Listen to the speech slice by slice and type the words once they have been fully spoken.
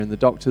and the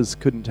doctors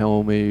couldn't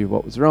tell me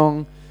what was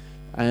wrong.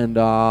 And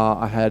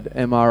I had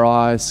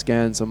MRI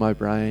scans on my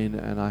brain,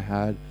 and I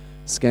had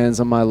scans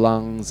on my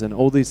lungs, and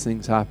all these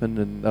things happened,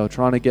 and they were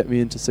trying to get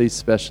me in to see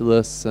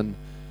specialists. And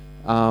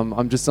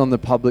I'm just on the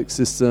public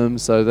system,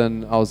 so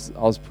then I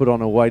was put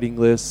on a waiting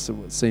list.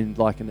 It seemed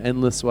like an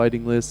endless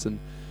waiting list, and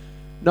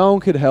no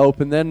one could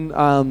help. And then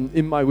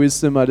in my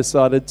wisdom, I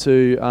decided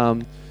to,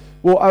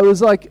 I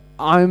was like,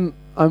 I'm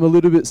a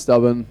little bit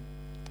stubborn.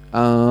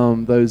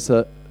 Those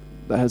that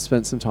have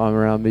spent some time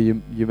around me,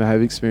 you may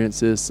have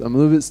experienced this. I'm a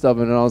little bit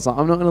stubborn, and I was like,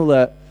 I'm not going to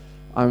let,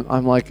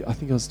 I'm like, I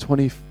think I was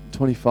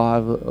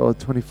 25 or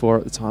 24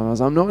 at the time. I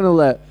was like, I'm not going to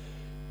let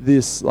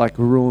this like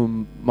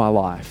ruin my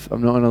life.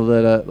 I'm not going to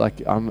let it,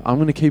 like, I'm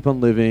going to keep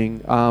on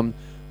living.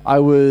 I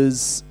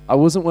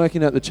wasn't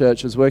working at the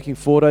church. I was working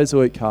 4 days a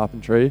week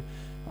carpentry.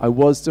 I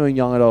was doing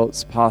young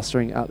adults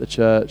pastoring at the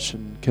church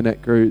and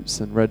connect groups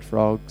and Red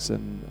Frogs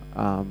and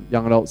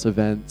young adults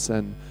events,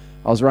 and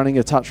I was running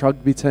a touch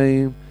rugby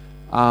team,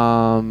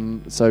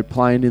 so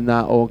playing in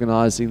that,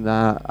 organising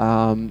that.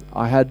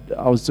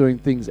 I was doing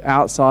things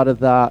outside of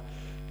that,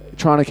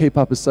 trying to keep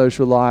up a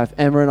social life.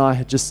 Emma and I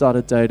had just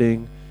started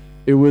dating.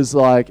 It was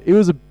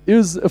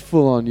a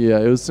full-on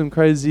year. It was some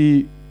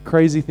crazy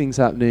things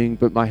happening,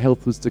 but my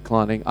health was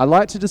declining. I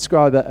like to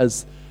describe it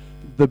as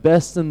the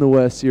best and the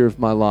worst year of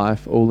my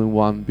life all in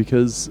one,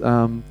 because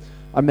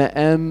I met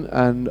Em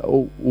and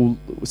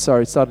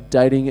started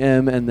dating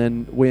Em, and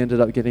then we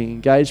ended up getting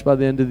engaged by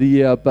the end of the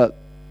year. But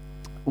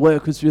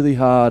work was really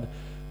hard.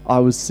 I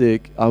was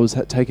sick. I was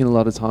taking a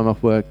lot of time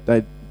off work.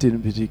 They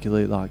didn't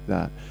particularly like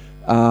that.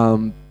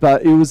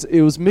 But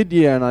it was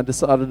mid-year, and I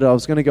decided I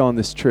was going to go on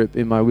this trip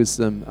in my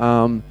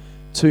wisdom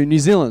to New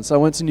Zealand. So I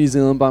went to New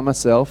Zealand by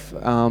myself,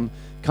 kind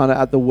of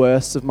at the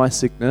worst of my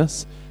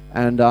sickness,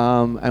 and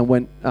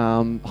went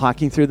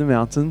hiking through the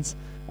mountains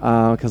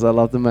because I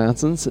love the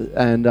mountains.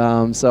 And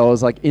so I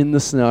was like in the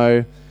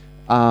snow,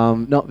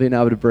 not being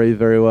able to breathe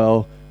very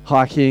well,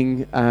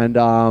 hiking, and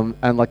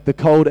like the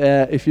cold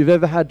air. If you've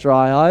ever had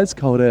dry eyes,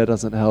 cold air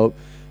doesn't help.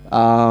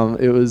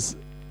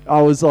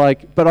 I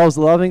was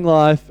loving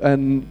life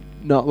and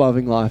not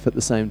loving life at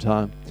the same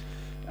time.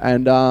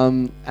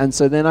 And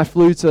so then I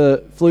flew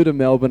to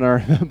Melbourne.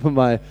 I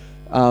remember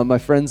my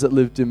friends that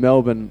lived in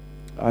Melbourne.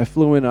 I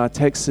flew in and I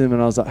texted him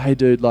and I was like, hey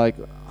dude, like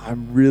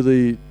I'm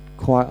really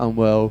quite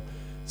unwell,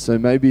 so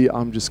maybe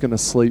I'm just gonna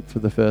sleep for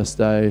the first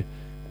day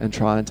and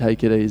try and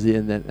take it easy,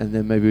 and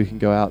then maybe we can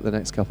go out the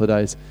next couple of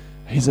days.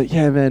 He's like,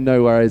 yeah man,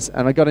 no worries.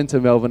 And I got into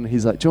Melbourne, and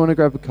he's like, do you want to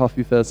grab a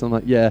coffee first? I'm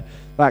like, yeah.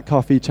 That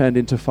coffee turned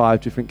into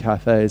 5 different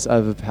cafes. I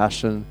have a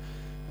passion,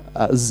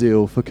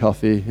 zeal for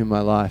coffee in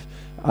my life.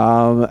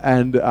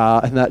 And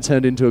that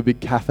turned into a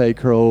big cafe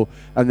crawl,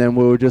 and then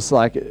we were just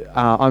like,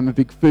 I'm a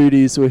big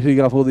foodie, so we're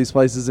hitting up all these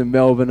places in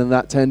Melbourne, and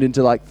that turned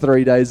into like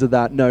 3 days of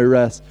that, no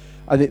rest.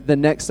 I think the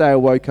next day I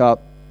woke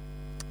up,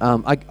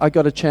 I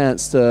got a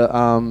chance to,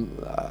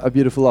 a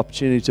beautiful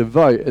opportunity to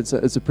vote.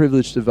 It's a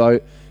privilege to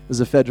vote. It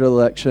was a federal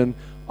election.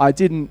 I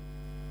didn't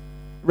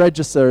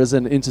register as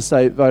an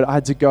interstate vote. I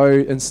had to go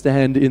and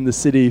stand in the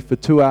city for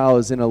 2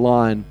 hours in a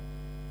line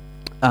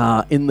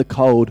in the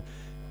cold.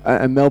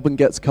 And Melbourne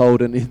gets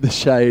cold and in the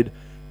shade,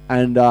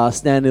 and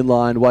stand in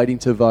line waiting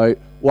to vote,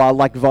 while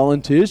like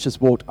volunteers just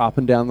walked up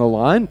and down the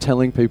line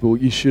telling people,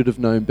 you should have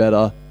known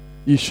better.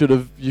 You should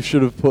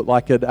have put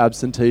like an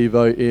absentee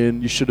vote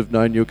in. You should have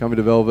known you were coming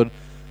to Melbourne.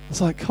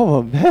 It's like, come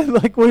on, man.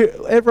 Like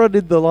everyone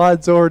in the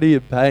line's already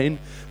in pain.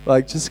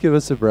 Like, just give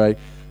us a break.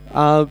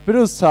 But it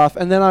was tough.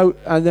 And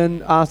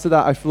then after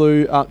that, I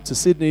flew up to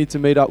Sydney to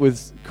meet up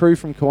with crew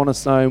from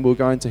Cornerstone. We were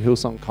going to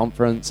Hillsong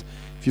Conference.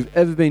 If you've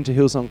ever been to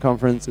Hillsong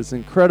Conference, it's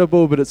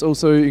incredible, but it's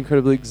also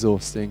incredibly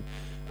exhausting.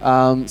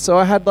 So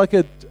I had like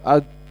a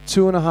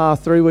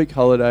 2.5-3 week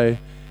holiday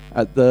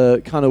at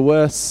the kind of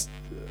worst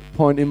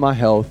point in my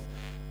health,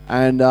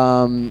 and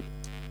I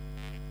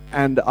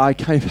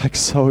came back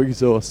so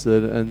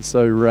exhausted and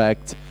so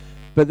wrecked.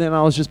 But then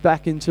I was just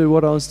back into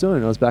what I was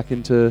doing. I was back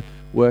into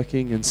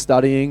working and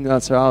studying.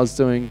 That's how I was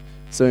doing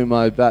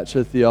my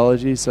Bachelor of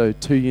Theology, so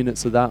 2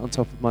 units of that on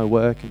top of my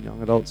work and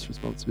young adults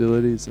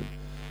responsibilities,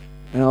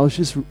 and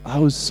I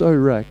was so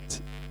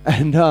wrecked.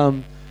 And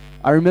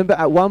I remember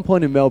at one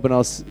point in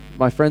Melbourne,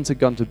 my friends had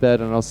gone to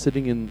bed, and I was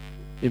sitting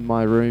in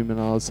my room, and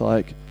I was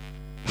like,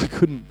 I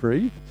couldn't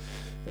breathe.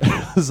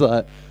 I was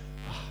like,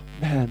 oh,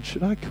 man,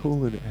 should I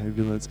call an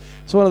ambulance?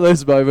 It's one of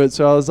those moments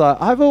where I was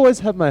like, I've always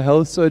had my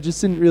health, so I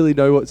just didn't really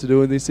know what to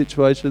do in these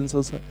situations. I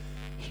was like,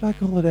 should I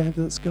call an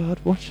ambulance?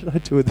 God, what should I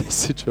do in this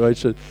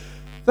situation?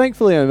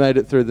 Thankfully, I made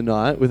it through the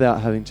night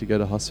without having to go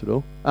to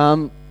hospital.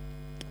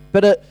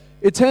 But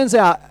it turns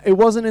out it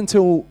wasn't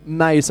until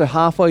May, so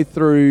halfway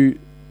through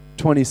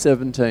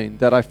 2017,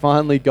 that I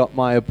finally got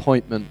my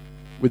appointment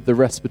with the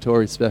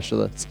respiratory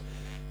specialist.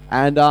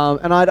 And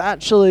I'd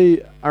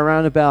actually,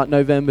 around about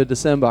November,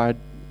 December, I'd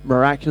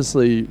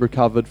miraculously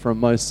recovered from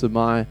most of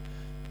my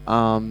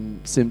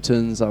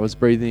symptoms. I was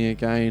breathing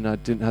again. I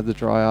didn't have the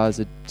dry eyes.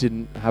 I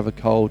didn't have a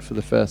cold for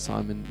the first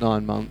time in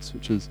 9 months,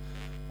 which was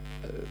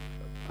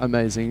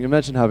amazing.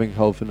 Imagine having a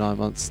cold for 9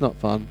 months. It's not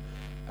fun.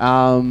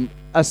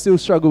 I still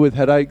struggle with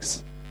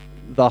headaches,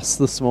 thus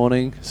this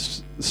morning,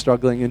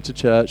 struggling into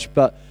church.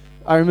 But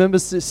I remember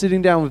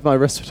sitting down with my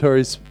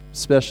respiratory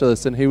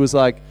specialist, and he was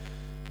like,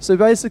 so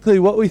basically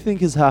what we think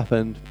has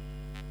happened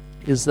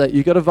is that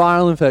you got a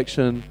viral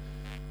infection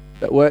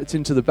that worked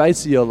into the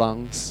base of your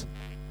lungs,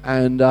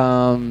 and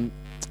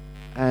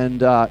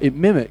it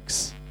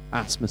mimics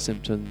asthma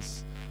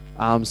symptoms.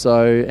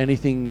 So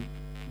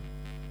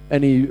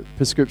any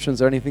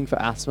prescriptions or anything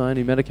for asthma,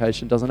 any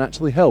medication doesn't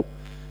actually help.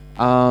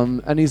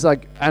 And he's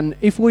like, and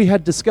if we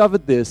had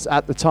discovered this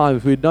at the time,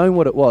 if we'd known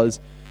what it was,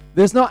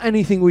 there's not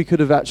anything we could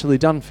have actually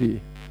done for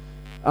you.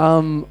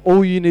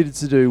 All you needed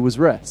to do was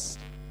rest.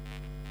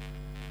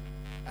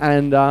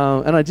 And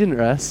I didn't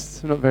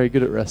rest. I'm not very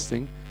good at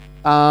resting.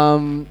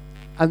 And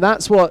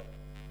that's what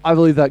I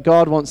believe that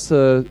God wants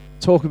to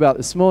talk about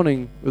this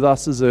morning with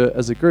us as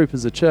a group,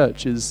 as a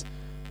church, is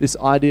this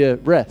idea,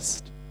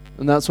 rest.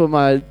 And that's what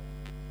my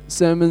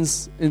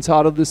sermon's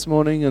entitled this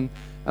morning, and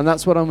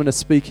that's what I'm going to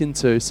speak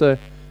into. So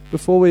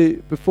before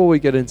we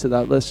get into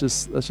that, let's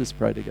just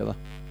pray together.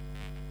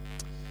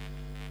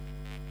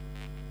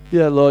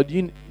 Yeah, Lord,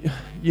 you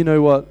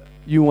know what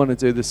you want to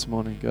do this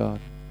morning, God.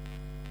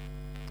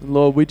 And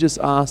Lord, we just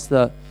ask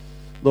that,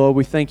 Lord,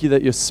 we thank you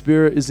that your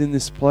Spirit is in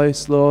this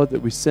place, Lord,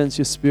 that we sense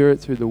your Spirit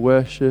through the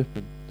worship,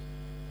 and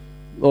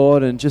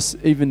Lord, and just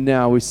even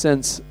now we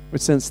sense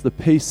the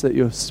peace that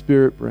your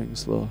Spirit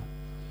brings, Lord.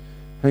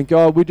 And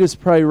God, we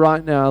just pray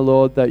right now,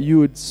 Lord, that you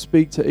would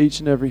speak to each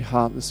and every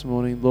heart this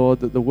morning,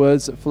 Lord, that the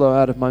words that flow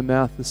out of my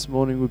mouth this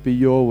morning would be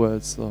your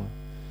words, Lord.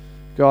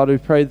 God, we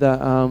pray that,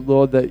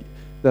 Lord,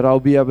 that I'll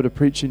be able to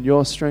preach in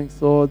your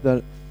strength, Lord,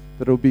 that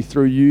it'll be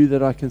through you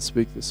that I can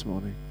speak this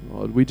morning,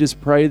 Lord. We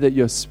just pray that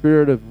your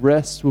spirit of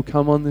rest will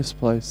come on this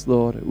place,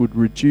 Lord. It would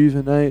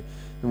rejuvenate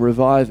and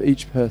revive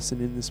each person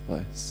in this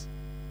place.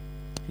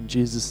 In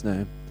Jesus'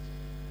 name,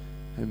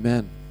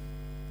 amen.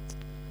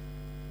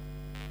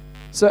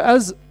 So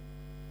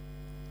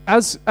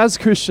as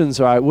Christians,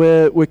 right,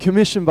 we're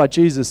commissioned by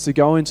Jesus to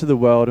go into the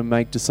world and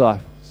make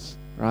disciples,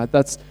 right?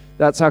 That's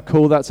our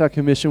call, that's our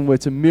commission. We're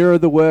to mirror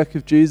the work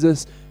of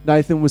Jesus.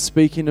 Nathan was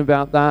speaking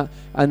about that,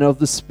 and of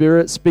the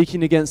Spirit,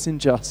 speaking against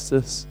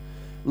injustice,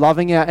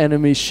 loving our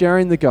enemies,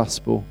 sharing the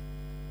gospel.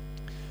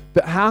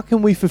 But how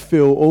can we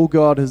fulfill all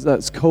God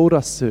that's called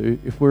us to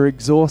if we're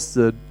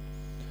exhausted,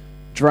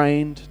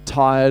 drained,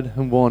 tired,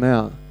 and worn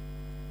out?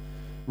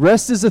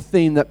 Rest is a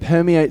theme that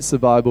permeates the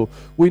Bible.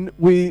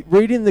 We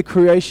read in the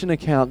creation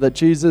account that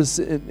Jesus,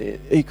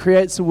 he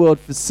creates the world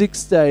for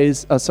 6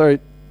 days.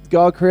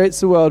 God creates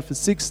the world for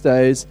 6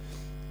 days,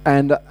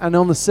 and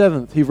on the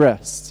seventh he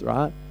rests,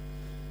 right?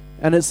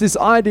 And it's this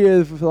idea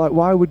of like,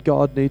 why would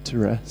God need to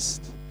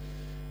rest?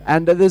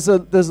 And there's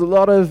a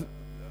lot of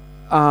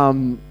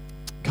kind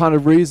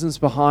of reasons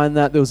behind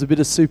that. There was a bit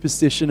of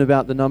superstition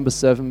about the number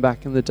 7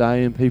 back in the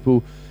day, and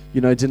people,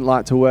 didn't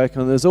like to work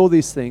on it. There's all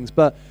these things,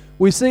 but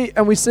we see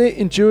it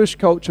in Jewish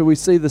culture. We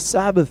see the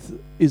Sabbath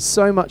is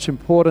so much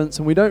importance,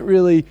 and we don't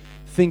really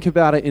think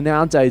about it in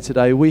our day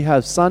today. We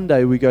have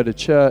Sunday, we go to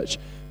church,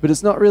 but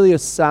it's not really a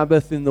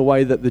Sabbath in the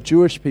way that the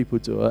Jewish people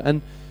do it.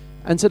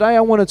 And today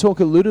I want to talk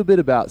a little bit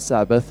about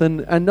Sabbath,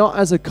 and not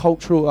as a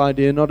cultural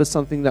idea, not as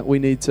something that we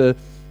need to,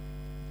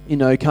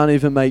 can't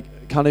even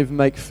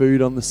make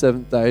food on the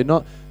seventh day.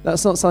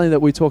 That's not something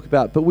that we talk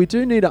about, but we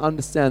do need to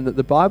understand that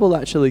the Bible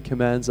actually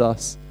commands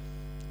us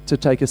to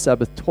take a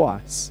Sabbath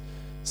twice.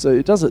 So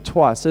it does it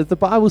twice. So if the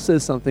Bible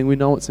says something, we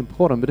know it's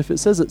important. But if it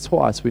says it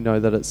twice, we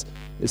know that it's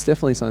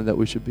definitely something that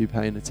we should be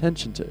paying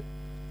attention to.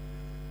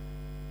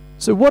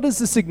 So what is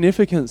the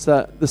significance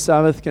that the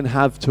Sabbath can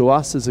have to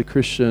us as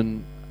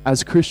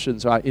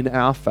Christians, right, in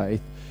our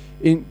faith?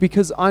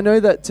 Because I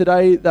know that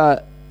today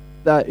that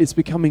it's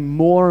becoming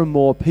more and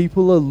more,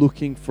 people are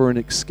looking for an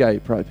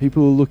escape, right?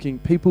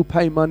 People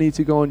pay money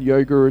to go on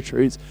yoga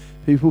retreats.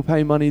 People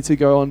pay money to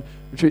go on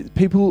retreats.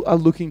 People are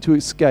looking to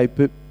escape,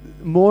 but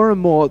more and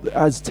more,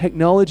 as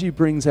technology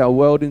brings our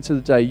world into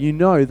the day,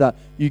 that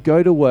you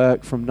go to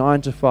work from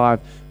 9 to 5,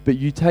 but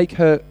you take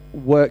her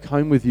work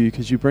home with you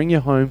because you bring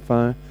your phone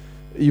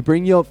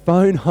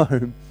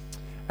home,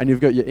 and you've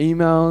got your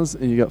emails,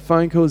 and you've got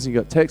phone calls, and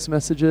you've got text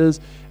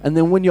messages, and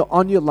then when you're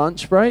on your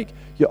lunch break,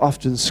 you're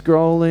often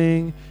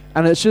scrolling,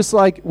 and it's just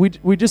like we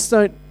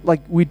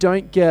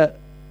don't get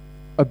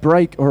a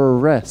break or a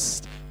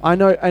rest. I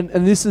know, and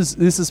this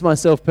is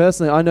myself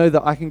personally. I know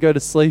that I can go to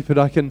sleep and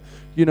I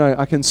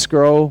can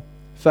scroll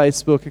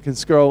Facebook, I can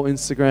scroll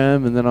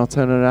Instagram, and then I'll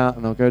turn it out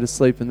and I'll go to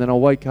sleep, and then I'll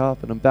wake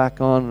up and I'm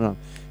back on and I'm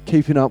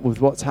keeping up with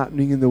what's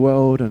happening in the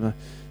world, and I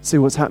see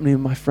what's happening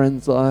in my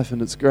friend's life,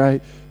 and it's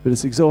great, but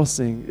it's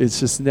exhausting. It's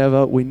just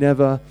we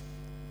never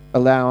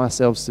allow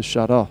ourselves to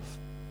shut off.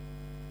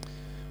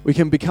 We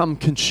can become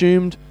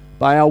consumed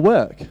by our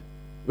work.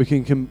 We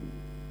can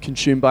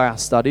consumed by our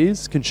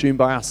studies, consumed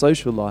by our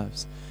social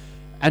lives.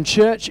 And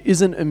church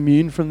isn't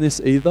immune from this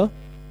either.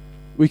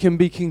 We can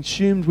be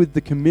consumed with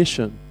the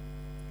commission.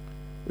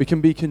 We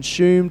can be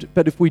consumed,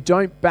 but if we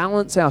don't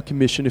balance our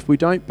commission, if we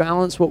don't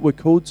balance what we're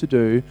called to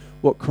do,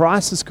 what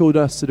Christ has called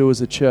us to do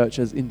as a church,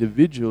 as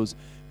individuals,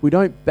 we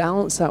don't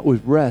balance that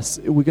with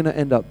rest, we're going to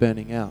end up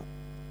burning out.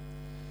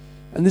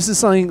 And this is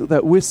something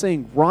that we're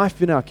seeing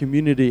rife in our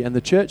community, and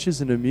the church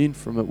isn't immune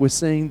from it. We're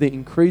seeing the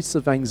increase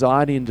of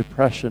anxiety and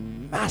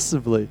depression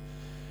massively,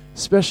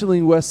 especially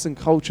in Western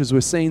cultures.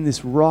 We're seeing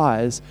this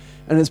rise,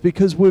 and it's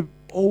because we've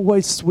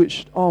always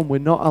switched on. We're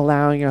not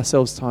allowing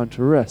ourselves time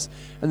to rest.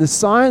 And the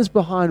science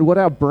behind what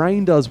our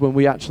brain does when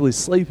we actually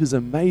sleep is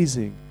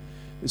amazing.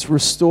 It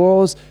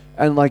restores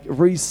and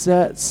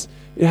resets.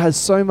 It has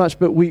so much,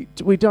 but we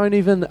don't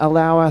even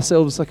allow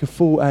ourselves a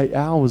full 8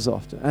 hours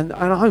often. And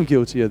I'm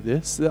guilty of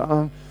this.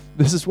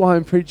 This is why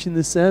I'm preaching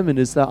this sermon,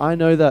 is that I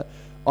know that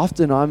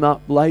often I'm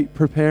up late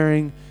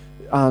preparing,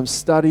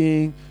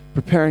 studying,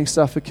 preparing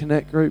stuff for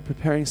Connect Group,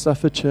 preparing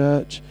stuff for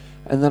church.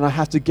 And then I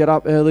have to get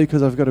up early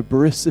because I've got a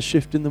barista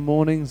shift in the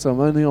morning, so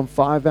I'm only on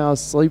 5 hours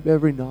sleep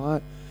every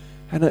night.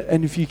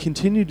 And if you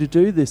continue to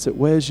do this, it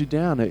wears you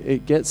down.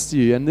 It gets to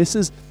you. And this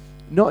is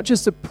not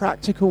just a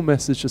practical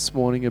message this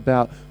morning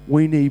about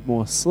we need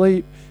more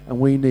sleep and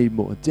we need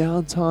more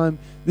downtime.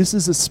 This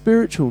is a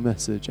spiritual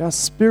message. Our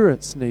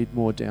spirits need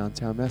more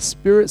downtime. Our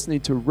spirits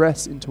need to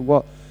rest into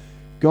what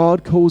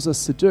God calls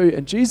us to do.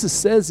 And Jesus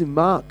says in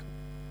Mark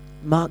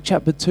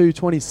chapter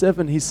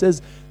 2:27, he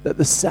says that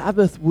the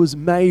Sabbath was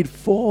made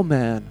for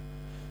man,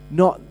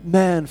 not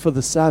man for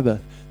the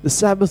Sabbath. The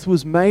Sabbath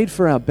was made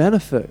for our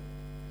benefit.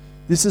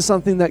 This is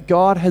something that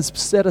God has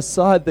set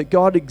aside, that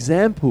God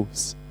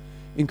examples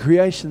in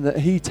creation, that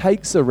he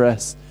takes a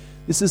rest.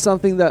 This is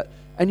something that,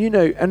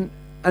 and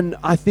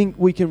I think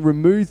we can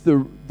remove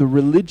the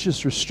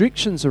religious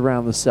restrictions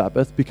around the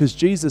Sabbath, because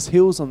Jesus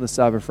heals on the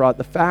Sabbath, right?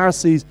 The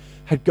Pharisees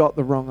had got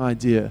the wrong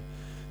idea.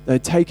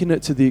 They'd taken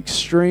it to the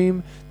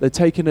extreme. They'd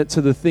taken it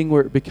to the thing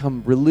where it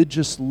become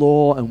religious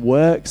law and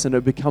works, and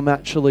it become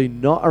actually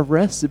not a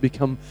rest. It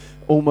become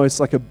almost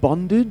like a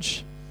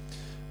bondage.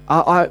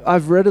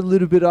 I've read a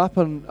little bit up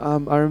on,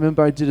 I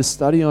remember I did a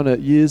study on it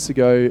years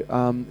ago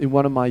in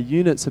one of my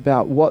units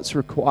about what's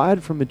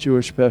required from a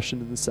Jewish person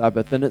in the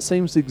Sabbath, and it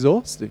seems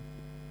exhausting.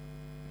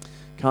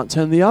 Can't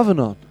turn the oven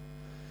on.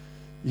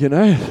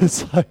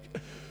 It's like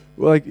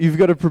you've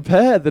got to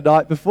prepare the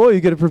night before.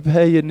 You've got to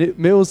prepare your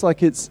meals. You're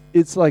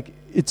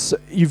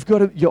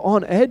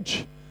on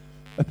edge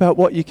about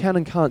what you can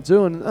and can't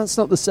do. And that's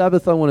not the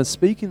Sabbath I want to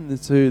speak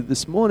into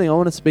this morning. I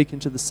want to speak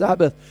into the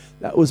Sabbath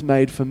that was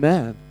made for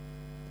man.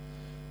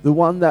 The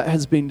one that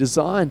has been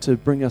designed to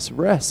bring us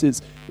rest.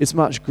 It's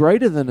much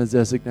greater than a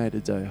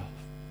designated day off.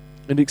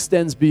 It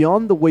extends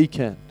beyond the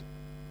weekend,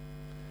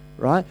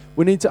 right?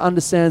 We need to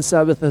understand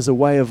Sabbath as a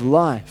way of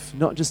life,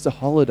 not just a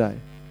holiday.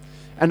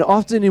 And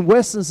often in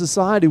Western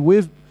society,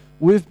 we've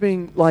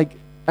been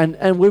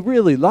and we're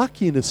really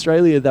lucky in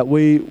Australia that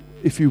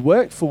if you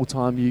work full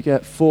time, you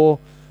get four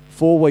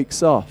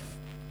weeks off,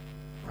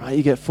 right?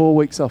 You get 4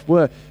 weeks off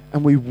work,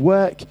 and we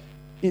work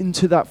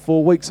into that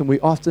 4 weeks, and we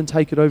often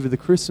take it over the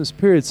Christmas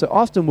period. So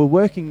often we're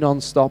working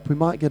non-stop. We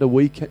might get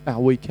our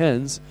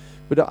weekends,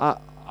 but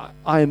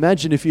I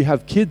imagine if you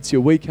have kids,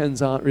 your weekends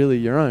aren't really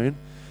your own.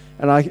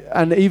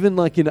 And even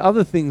in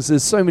other things,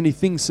 there's so many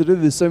things to do.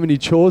 There's so many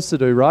chores to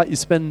do, right? You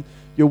spend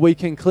your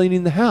weekend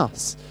cleaning the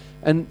house.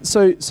 And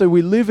so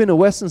we live in a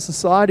Western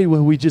society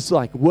where we just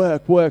work.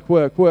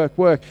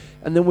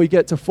 And then we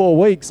get to 4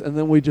 weeks, and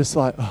then we just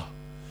oh.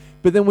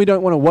 But then we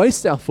don't want to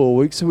waste our 4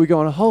 weeks, so we go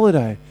on a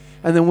holiday.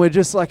 And then we're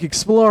just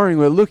exploring,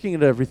 we're looking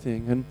at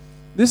everything. And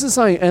this is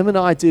something Em and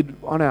I did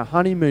on our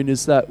honeymoon,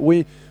 is that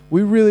we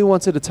really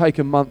wanted to take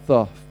a month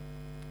off.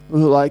 We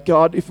were like,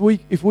 God, if we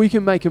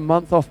can make a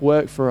month off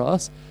work for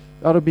us,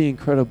 that'll be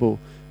incredible.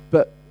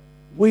 But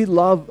we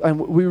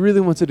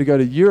really wanted to go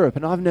to Europe,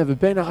 and I've never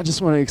been. I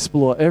just want to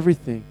explore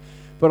everything.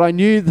 But I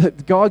knew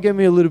that God gave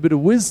me a little bit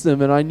of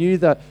wisdom, and I knew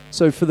that,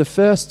 so for the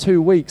first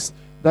 2 weeks,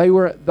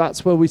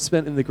 that's where we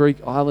spent in the Greek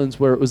islands,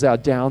 where it was our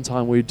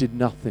downtime, we did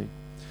nothing.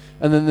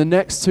 And then the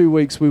next 2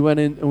 weeks we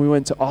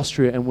went to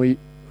Austria, and we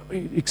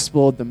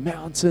explored the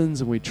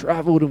mountains, and we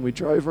traveled and we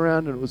drove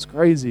around, and it was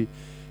crazy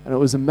and it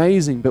was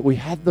amazing. But we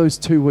had those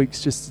 2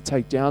 weeks just to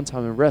take downtime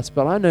and rest.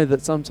 But I know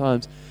that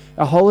sometimes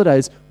our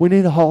holidays, we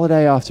need a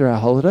holiday after our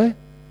holiday,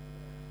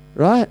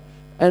 right?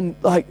 And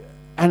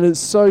it's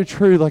so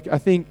true. I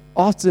think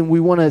often we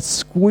want to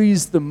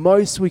squeeze the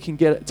most we can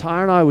get.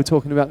 Tyra and I were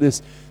talking about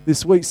this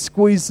week,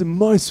 squeeze the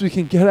most we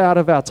can get out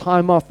of our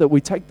time off, that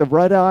we take the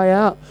red eye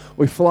out,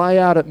 we fly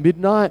out at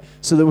midnight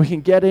so that we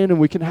can get in and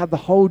we can have the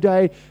whole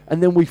day,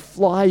 and then we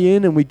fly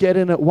in and we get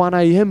in at 1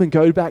 a.m. and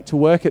go back to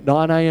work at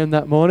 9 a.m.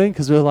 that morning,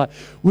 because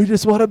we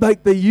just want to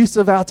make the use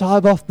of our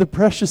time off, the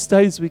precious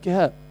days we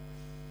get.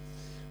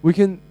 We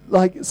can,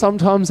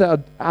 sometimes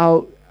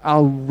our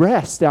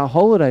rest, our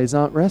holidays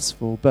aren't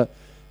restful, but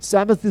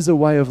Sabbath is a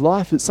way of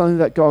life. It's something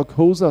that God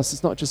calls us.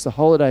 It's not just a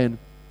holiday. And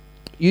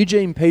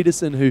Eugene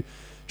Peterson, who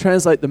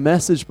translates the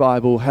Message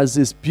Bible, has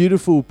this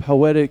beautiful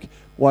poetic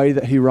way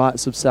that he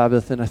writes of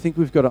Sabbath, and I think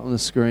we've got it on the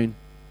screen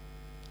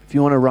if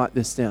you want to write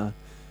this down.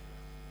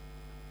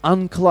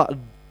 Uncluttered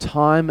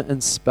time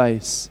and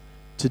space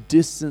to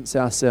distance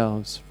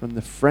ourselves from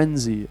the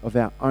frenzy of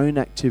our own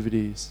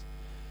activities,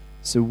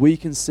 so we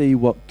can see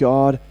what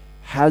God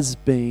has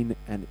been,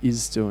 and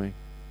is doing.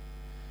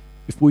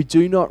 If we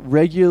do not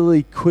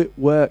regularly quit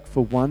work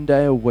for one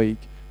day a week,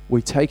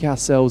 we take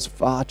ourselves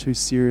far too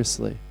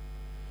seriously.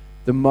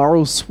 The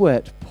moral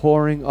sweat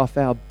pouring off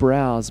our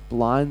brows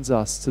blinds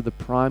us to the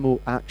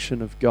primal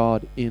action of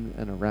God in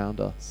and around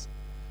us.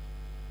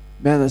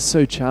 Man, that's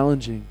so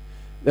challenging.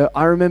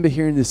 I remember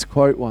hearing this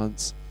quote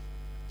once,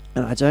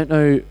 and I don't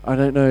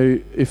know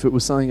if it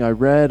was something I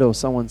read or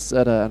someone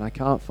said it, and I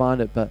can't find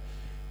it,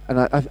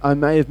 and I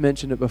may have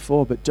mentioned it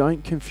before, but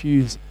don't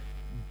confuse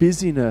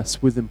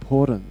busyness with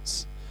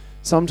importance.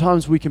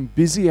 Sometimes we can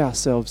busy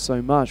ourselves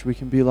so much, we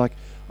can be like,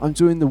 I'm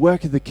doing the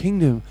work of the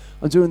kingdom.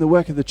 I'm doing the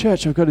work of the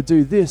church. I've got to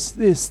do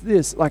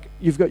this. Like,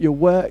 you've got your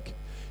work,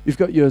 you've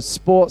got your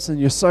sports and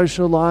your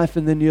social life,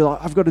 and then you're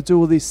like, I've got to do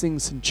all these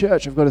things in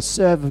church. I've got to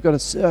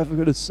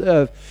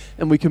serve.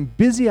 And we can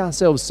busy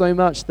ourselves so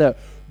much that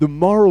the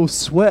moral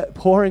sweat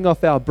pouring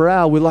off our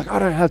brow, we're like, I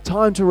don't have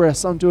time to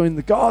rest. I'm doing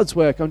the God's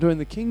work. I'm doing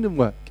the kingdom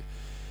work.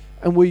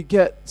 And we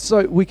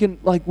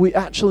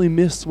actually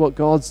miss what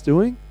God's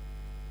doing.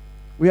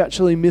 We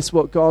actually miss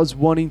what God's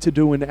wanting to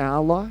do in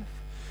our life.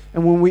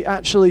 And when we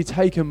actually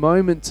take a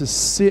moment to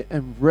sit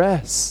and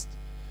rest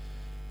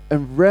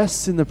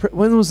in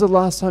when was the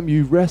last time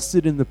you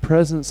rested in the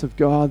presence of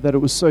God, that it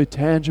was so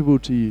tangible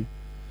to you,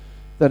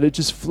 that it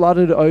just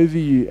flooded over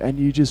you and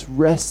you just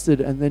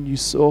rested, and then you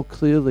saw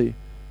clearly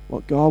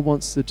what God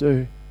wants to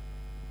do?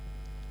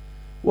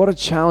 What a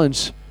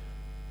challenge.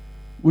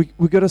 We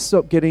got to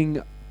stop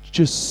getting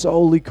just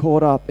solely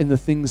caught up in the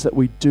things that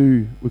we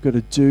do. We've got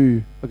to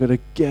do. I've got to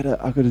get it.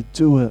 I've got to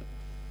do it.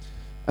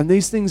 And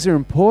these things are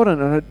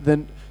important, and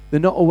then they're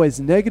not always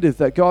negative,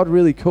 that God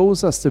really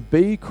calls us to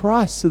be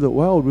Christ to the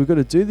world. We've got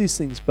to do these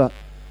things, but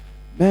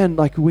man,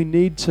 like we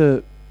need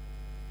to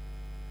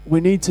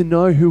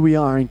know who we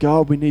are in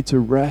God. We need to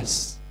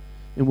rest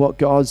in what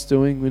God's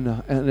doing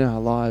in our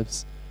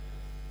lives.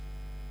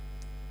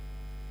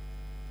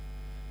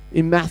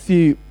 In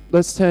Matthew,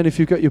 let's turn, if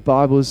you've got your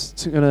Bibles,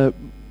 it's going to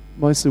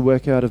mostly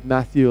work out of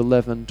Matthew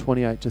 11,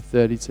 28 to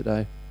 30 today.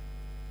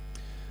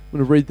 I'm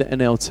going to read the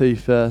NLT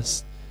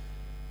first.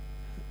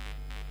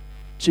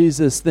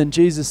 Then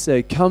Jesus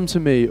said, "Come to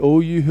me,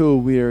 all you who are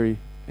weary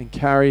and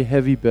carry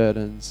heavy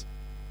burdens,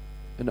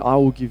 and I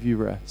will give you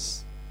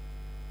rest.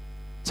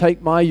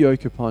 Take my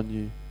yoke upon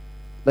you.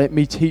 Let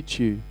me teach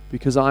you,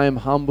 because I am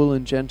humble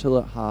and gentle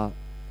at heart,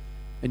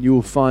 and you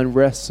will find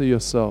rest for your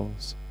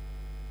souls.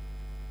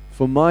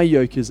 For my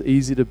yoke is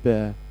easy to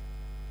bear,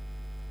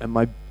 and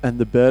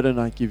the burden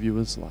I give you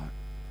is light."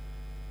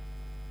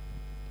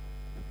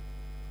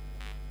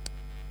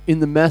 In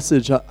the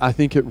Message, I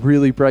think it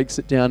really breaks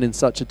it down in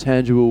such a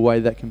tangible way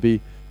that can be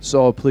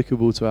so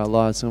applicable to our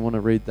lives. So I want to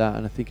read that,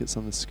 and I think it's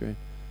on the screen.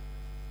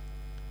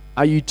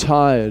 Are you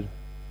tired,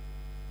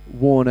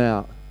 worn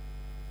out,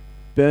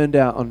 burned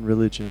out on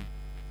religion?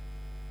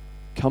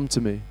 Come to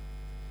me.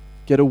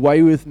 Get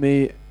away with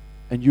me,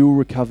 and you will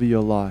recover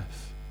your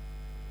life.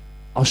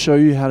 I'll show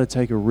you how to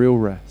take a real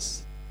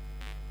rest.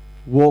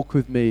 Walk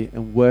with me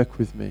and work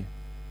with me.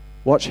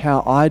 Watch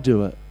how I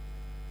do it.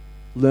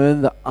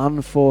 Learn the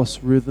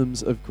unforced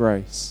rhythms of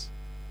grace.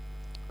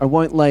 I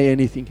won't lay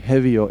anything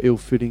heavy or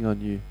ill-fitting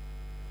on you.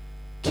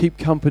 Keep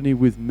company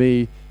with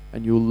me,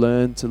 and you'll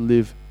learn to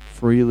live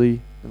freely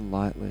and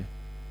lightly.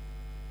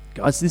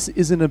 Guys, this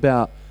isn't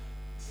about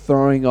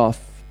throwing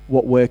off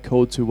what we're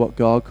called to, what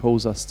God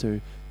calls us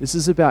to. This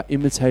is about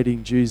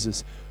imitating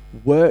Jesus.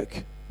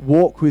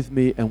 Walk with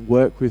me and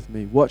work with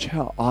me. Watch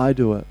how I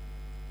do it.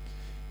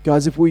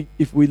 Guys, if we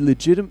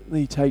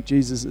legitimately take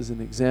Jesus as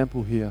an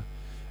example here,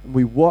 and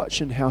we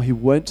watch and how he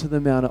went to the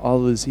Mount of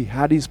Olives, he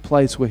had his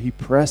place where he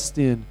pressed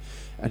in,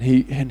 and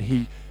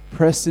he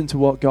pressed into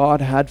what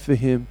God had for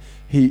him.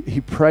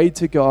 He prayed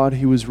to God.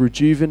 He was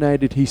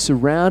rejuvenated. He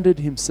surrounded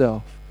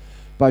himself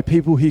by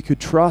people he could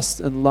trust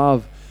and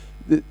love.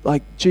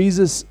 Like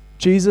Jesus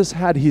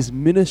had his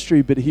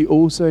ministry, but he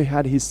also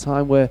had his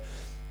time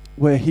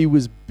where he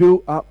was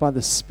built up by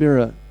the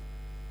Spirit.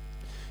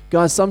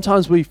 Guys,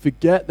 sometimes we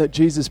forget that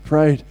Jesus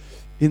prayed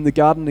in the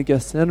Garden of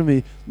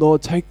Gethsemane,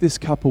 "Lord, take this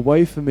cup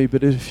away from me,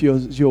 but if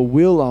your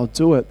will, I'll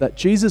do it." That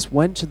Jesus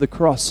went to the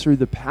cross through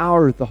the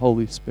power of the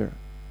Holy Spirit.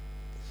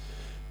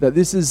 That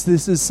this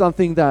is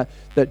something that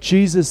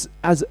Jesus,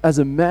 as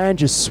a man,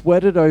 just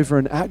sweated over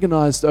and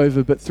agonized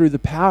over, but through the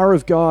power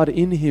of God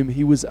in him,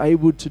 he was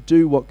able to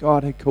do what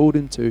God had called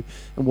him to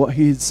and what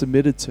he had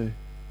submitted to.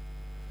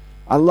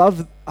 I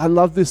love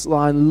this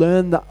line,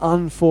 "Learn the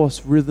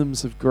unforced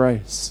rhythms of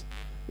grace."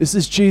 This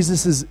is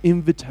Jesus'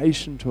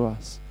 invitation to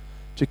us,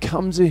 to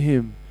come to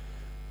him,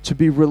 to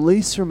be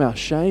released from our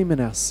shame and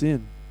our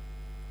sin,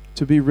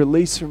 to be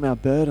released from our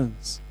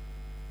burdens.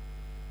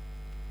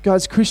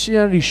 Guys,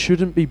 Christianity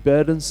shouldn't be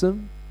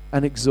burdensome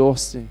and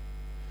exhausting.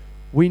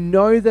 We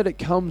know that it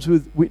comes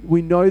with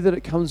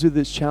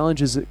its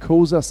challenges. It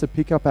calls us to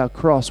pick up our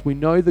cross. We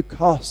know the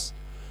cost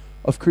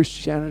of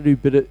Christianity,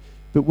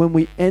 but when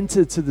we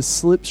enter to the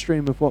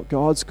slipstream of what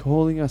God's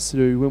calling us to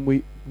do, when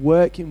we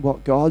work in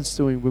what God's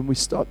doing, when we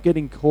stop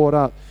getting caught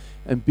up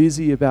and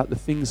busy about the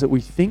things that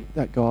we think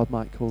that God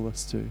might call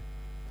us to,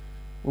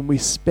 when we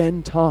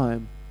spend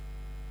time.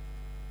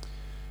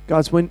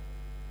 Guys, when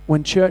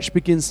church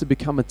begins to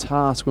become a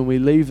task, when we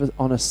leave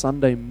on a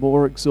Sunday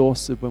more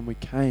exhausted when we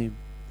came,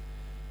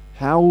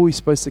 how are we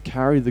supposed to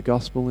carry the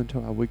gospel into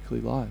our weekly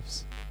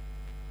lives?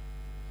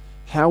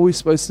 How are we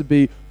supposed to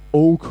be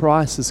all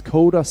Christ has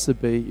called us to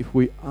be if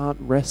we aren't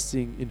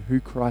resting in who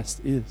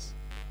Christ is?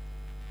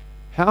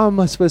 How am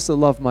I supposed to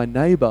love my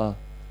neighbor,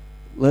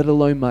 let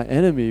alone my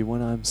enemy,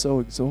 when I'm so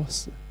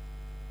exhausted?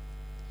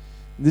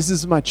 This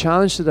is my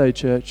challenge today,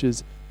 church,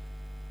 is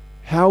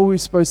how are we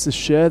supposed to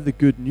share the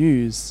good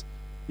news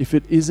if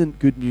it isn't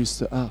good news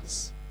to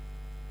us?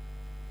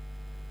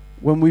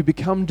 When we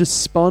become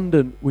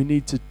despondent, we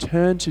need to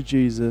turn to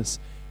Jesus,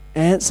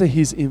 answer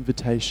his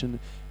invitation,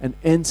 and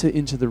enter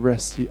into the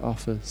rest he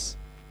offers.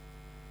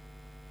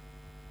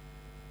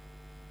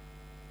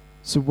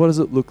 So what does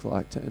it look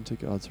like to enter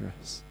God's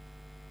rest?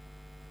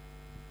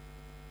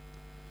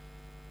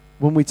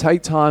 When we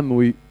take time,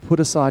 we put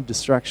aside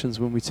distractions,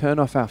 when we turn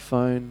off our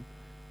phone,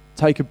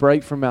 take a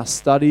break from our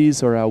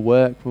studies or our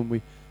work, when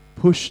we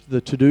push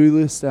the to-do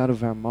list out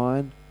of our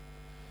mind,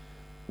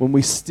 when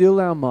we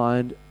still our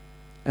mind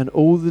and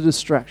all the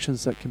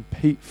distractions that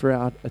compete for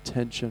our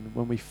attention,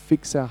 when we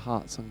fix our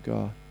hearts on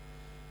God,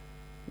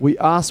 we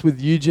ask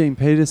with Eugene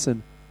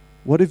Peterson,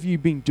 what have you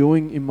been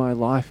doing in my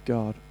life,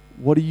 God?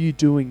 What are you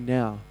doing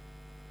now?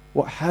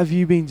 What have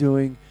you been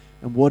doing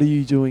and what are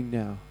you doing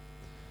now?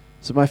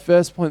 So my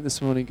first point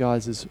this morning,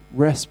 guys, is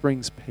rest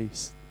brings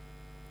peace.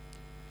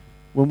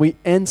 When we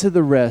enter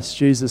the rest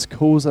Jesus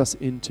calls us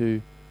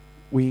into,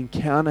 we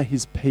encounter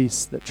his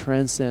peace that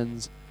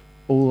transcends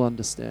all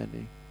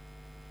understanding.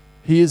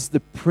 He is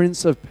the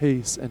Prince of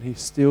Peace and he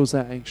stills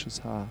our anxious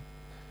heart.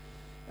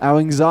 Our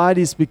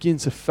anxieties begin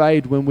to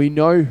fade when we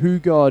know who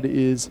God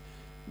is,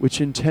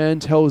 which in turn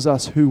tells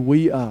us who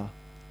we are.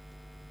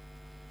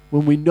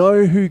 When we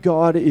know who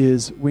God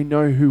is, we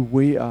know who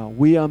we are.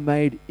 We are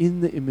made in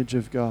the image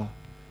of God.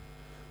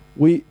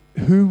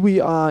 Who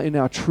we are in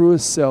our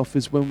truest self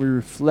is when we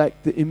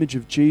reflect the image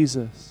of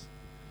Jesus.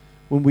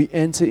 When we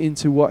enter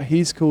into what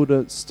he's called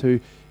us to,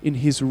 in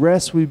his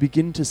rest we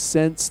begin to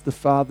sense the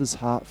Father's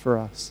heart for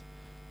us.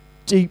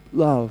 Deep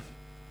love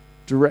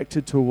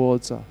directed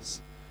towards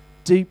us.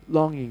 Deep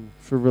longing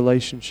for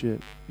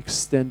relationship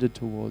extended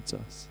towards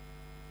us.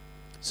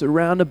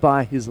 Surrounded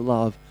by his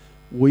love,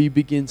 we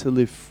begin to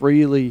live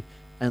freely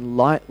and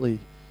lightly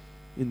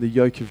in the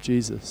yoke of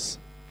Jesus.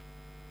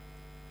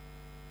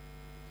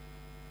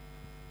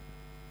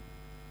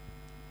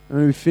 I'm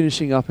going to be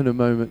finishing up in a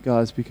moment,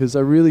 guys, because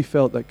I really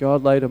felt that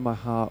God laid on my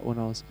heart when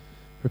I was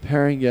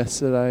preparing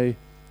yesterday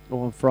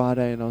or on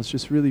Friday, and I was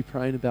just really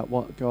praying about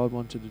what God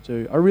wanted to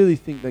do. I really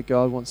think that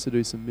God wants to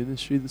do some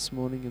ministry this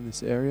morning in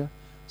this area,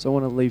 so I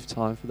want to leave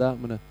time for that. I'm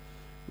going to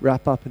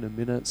wrap up in a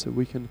minute so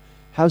we can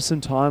have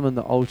some time on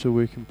the altar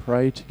where we can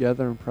pray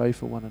together and pray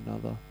for one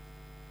another.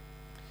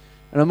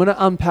 And I'm going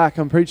to unpack,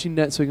 I'm preaching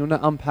next week, I'm going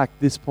to unpack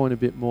this point a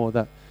bit more,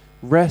 that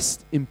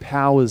rest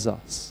empowers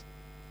us.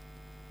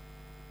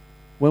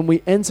 When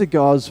we enter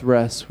God's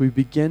rest, we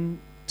begin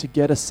to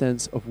get a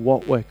sense of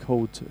what we're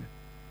called to.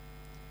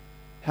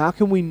 How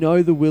can we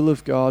know the will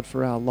of God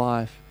for our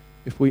life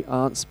if we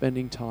aren't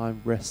spending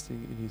time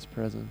resting in his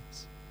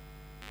presence?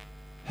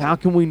 How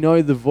can we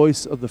know the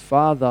voice of the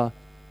Father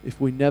if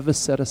we never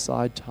set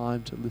aside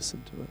time to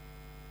listen to it?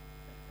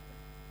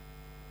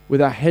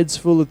 With our heads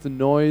full of the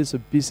noise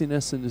of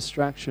busyness and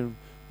distraction,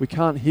 we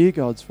can't hear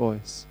God's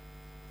voice.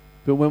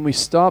 But when we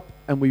stop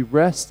and we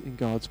rest in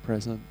God's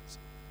presence,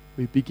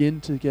 we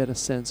begin to get a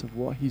sense of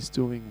what he's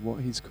doing,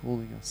 what he's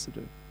calling us to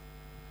do.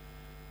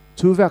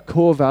 Two of our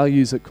core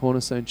values at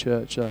Cornerstone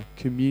Church are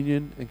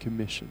communion and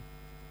commission.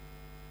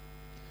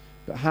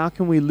 But how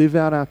can we live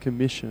out our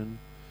commission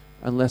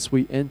unless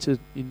we enter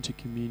into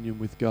communion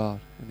with God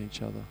and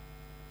each other?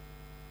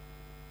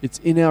 It's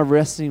in our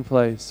resting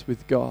place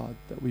with God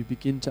that we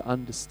begin to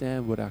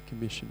understand what our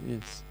commission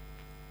is.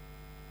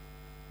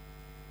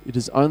 It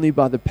is only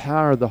by the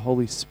power of the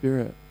Holy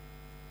Spirit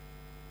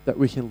that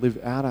we can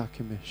live out our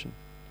commission.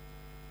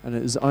 And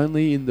it is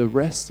only in the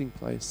resting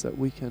place that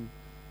we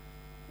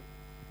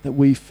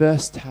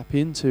first tap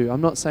into. I'm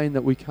not saying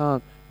that we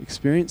can't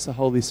experience the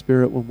Holy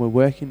Spirit when we're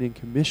working in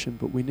commission,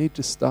 but we need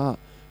to start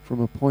from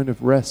a point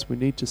of rest. We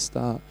need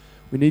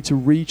to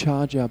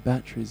recharge our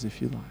batteries,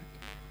 if you like,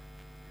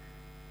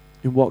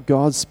 in what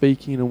God's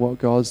speaking and what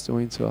God's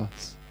doing to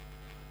us.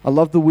 I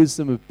love the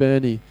wisdom of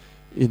Bernie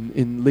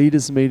in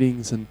leaders'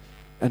 meetings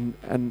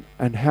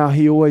and how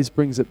he always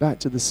brings it back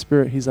to the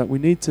Spirit. He's like, we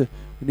need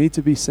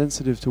to be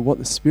sensitive to what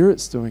the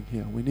Spirit's doing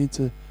here. We need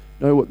to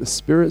know what the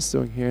Spirit's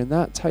doing here, and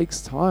that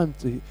takes time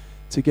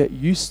to get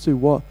used to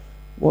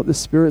what the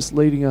Spirit's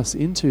leading us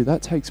into.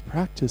 That takes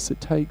practice.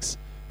 It takes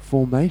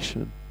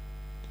formation.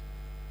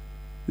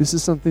 This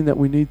is something that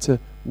we need to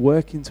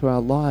work into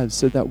our lives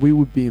so that we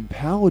would be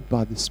empowered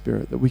by the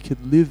Spirit, that we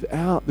could live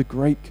out the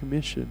Great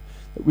Commission,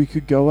 that we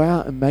could go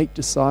out and make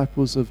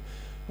disciples of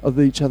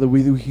each other.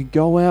 We can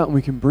go out and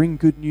we can bring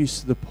good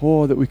news to the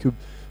poor, that we could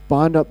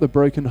bind up the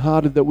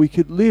brokenhearted, that we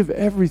could live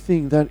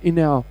everything that in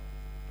our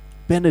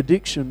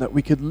benediction, that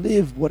we could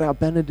live what our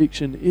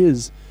benediction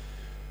is,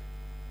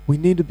 we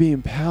need to be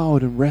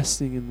empowered and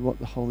resting in what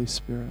the Holy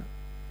Spirit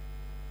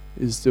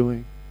is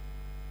doing.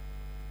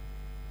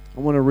 I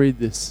want to read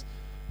this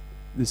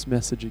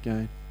message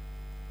again.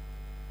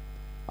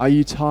 Are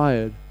you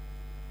tired,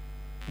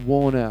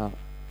 worn out,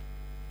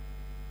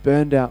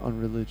 burned out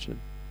on religion?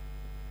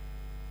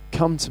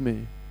 Come to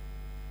me.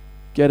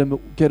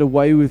 Get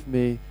away with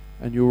me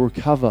and you'll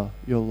recover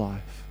your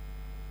life.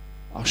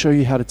 I'll show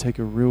you how to take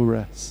a real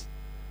rest.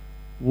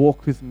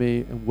 Walk with me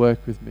and work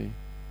with me.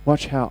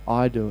 Watch how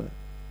I do it.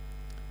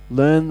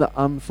 Learn the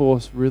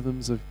unforced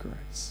rhythms of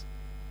grace.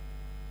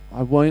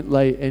 I won't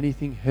lay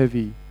anything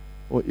heavy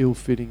or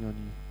ill-fitting on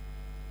you.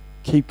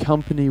 Keep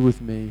company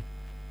with me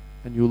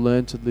and you'll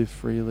learn to live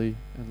freely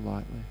and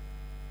lightly.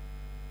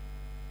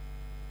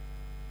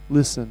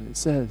 Listen, it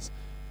says,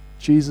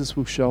 Jesus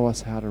will show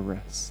us how to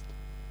rest.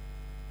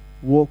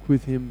 Walk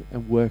with him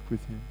and work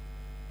with him.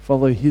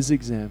 Follow his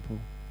example.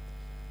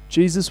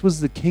 Jesus was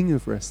the king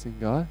of resting,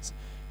 guys.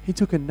 He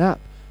took a nap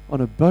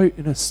on a boat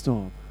in a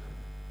storm.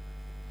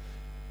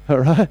 All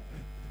right?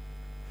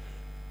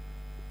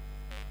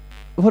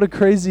 What a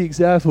crazy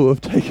example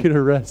of taking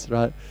a rest,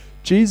 right?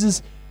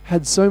 Jesus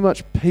had so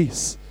much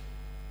peace,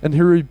 and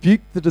he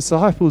rebuked the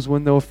disciples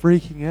when they were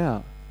freaking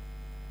out.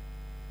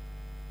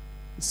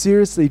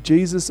 Seriously,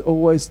 Jesus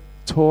always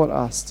taught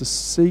us to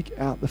seek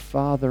out the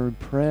Father in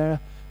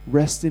prayer,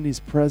 rest in his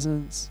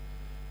presence.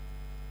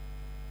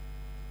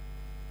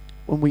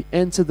 When we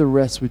enter the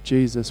rest with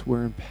Jesus,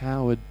 we're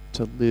empowered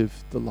to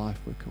live the life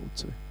we're called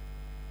to.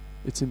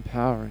 It's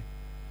empowering.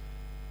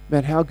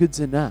 Man, how good's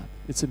a nap?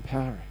 It's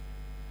empowering,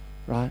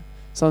 right?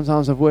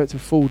 Sometimes I've worked a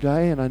full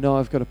day and I know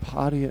I've got a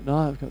party at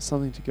night, I've got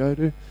something to go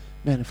to.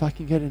 Man, if I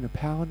can get in a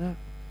power nap,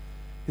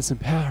 it's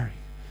empowering.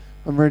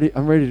 I'm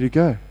ready to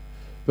go.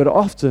 But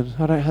often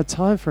I don't have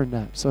time for a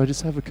nap, so I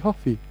just have a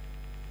coffee.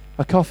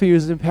 A coffee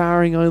is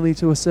empowering only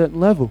to a certain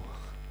level.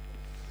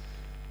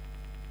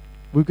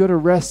 We've got to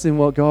rest in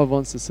what God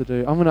wants us to do.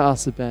 I'm going to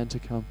ask the band to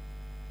come.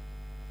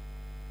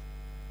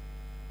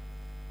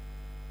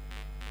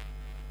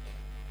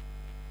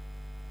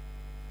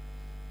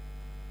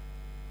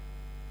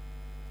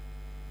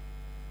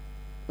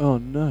 Oh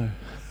no.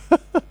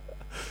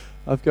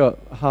 I've got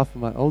half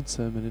of my old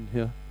sermon in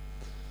here.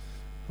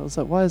 I was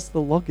like, why is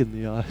the log in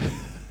the eye?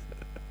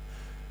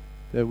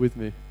 Bear with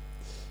me.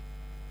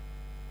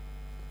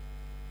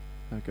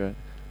 Okay.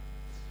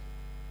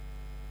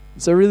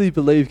 So I really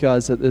believe,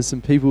 guys, that there's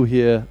some people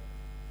here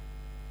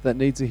that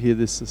need to hear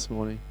this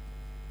morning.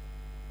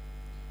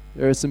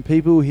 There are some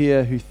people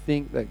here who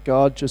think that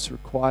God just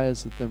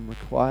requires of them.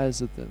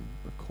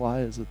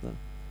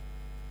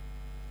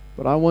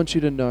 But I want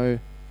you to know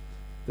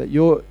that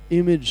your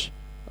image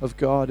of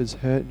God is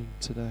hurting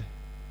today.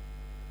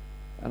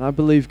 And I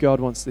believe God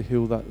wants to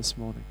heal that this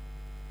morning.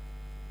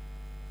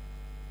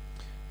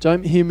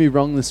 Don't hear me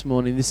wrong this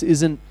morning. This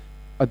isn't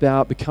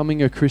about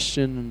becoming a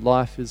Christian and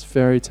life is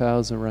fairy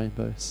tales and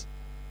rainbows.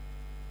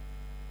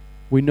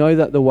 We know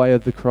that the way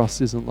of the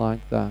cross isn't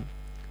like that.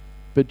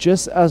 But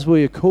just as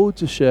we are called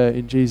to share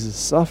in Jesus'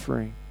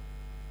 suffering,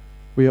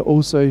 we are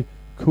also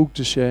called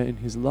to share in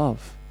his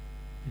love,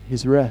 in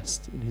his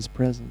rest, in his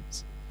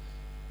presence.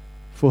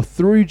 For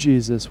through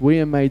Jesus, we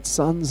are made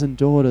sons and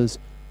daughters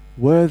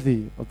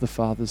worthy of the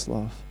Father's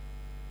love.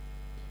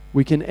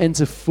 We can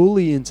enter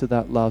fully into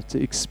that love,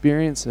 to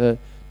experience it,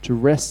 to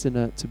rest in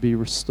it, to be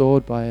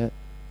restored by it,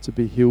 to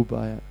be healed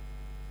by it.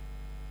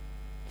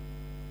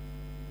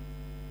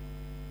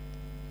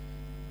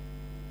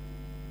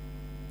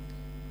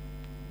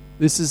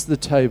 This is the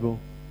table,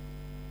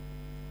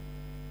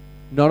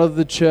 not of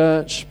the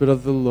church, but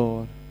of the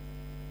Lord.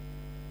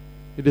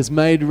 It is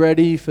made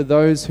ready for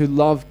those who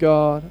love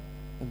God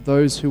and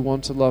those who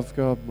want to love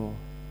God more.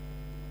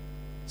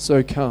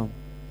 So come.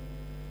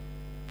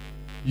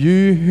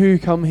 You who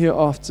come here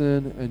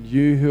often and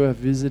you who are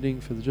visiting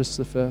for just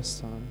the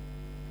first time,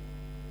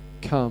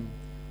 come.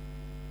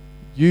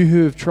 You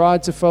who have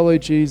tried to follow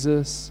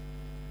Jesus,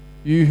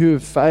 you who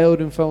have failed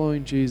in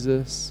following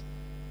Jesus,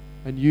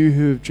 and you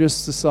who have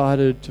just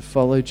decided to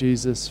follow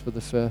Jesus for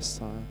the first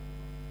time,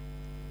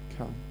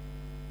 come.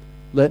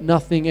 Let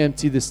nothing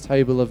empty this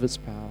table of its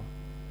power.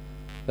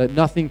 Let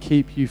nothing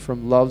keep you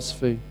from love's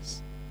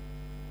feast.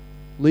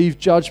 Leave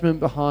judgment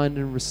behind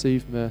and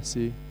receive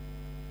mercy.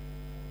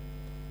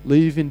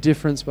 Leave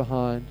indifference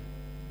behind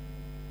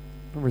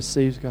and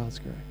receive God's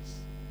grace.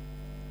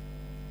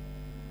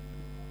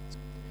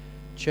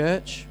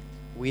 Church,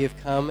 we have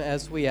come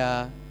as we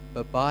are,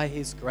 but by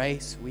his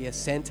grace we are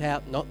sent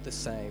out not the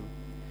same.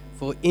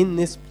 For in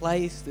this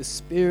place the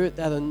Spirit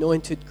that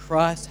anointed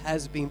Christ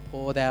has been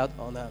poured out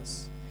on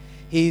us.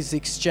 He has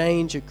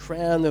exchanged a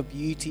crown of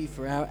beauty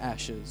for our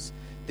ashes,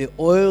 the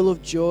oil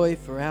of joy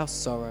for our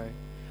sorrow,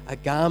 a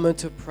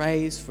garment of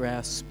praise for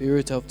our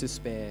spirit of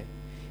despair.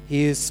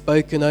 He has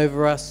spoken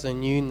over us a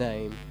new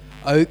name,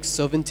 oaks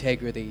of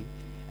integrity,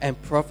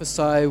 and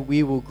prophesy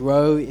we will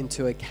grow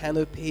into a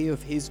canopy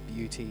of his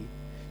beauty,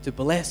 to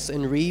bless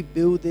and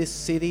rebuild this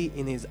city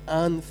in his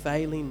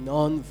unfailing,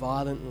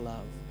 non-violent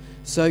love.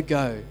 So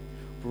go,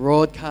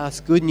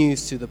 broadcast good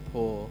news to the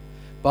poor,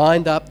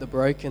 bind up the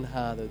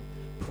brokenhearted,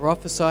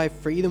 prophesy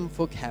freedom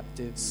for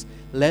captives,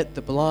 let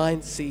the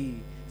blind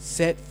see,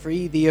 set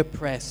free the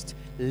oppressed,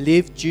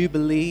 live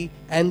jubilee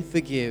and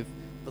forgive,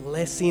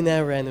 blessing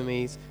our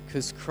enemies,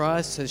 because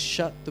Christ has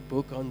shut the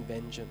book on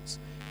vengeance.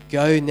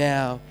 Go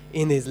now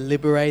in his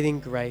liberating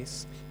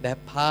grace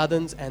that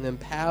pardons and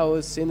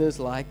empowers sinners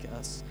like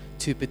us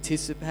to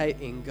participate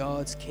in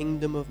God's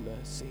kingdom of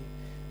mercy.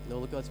 And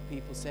all of God's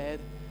people said,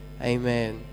 Amen.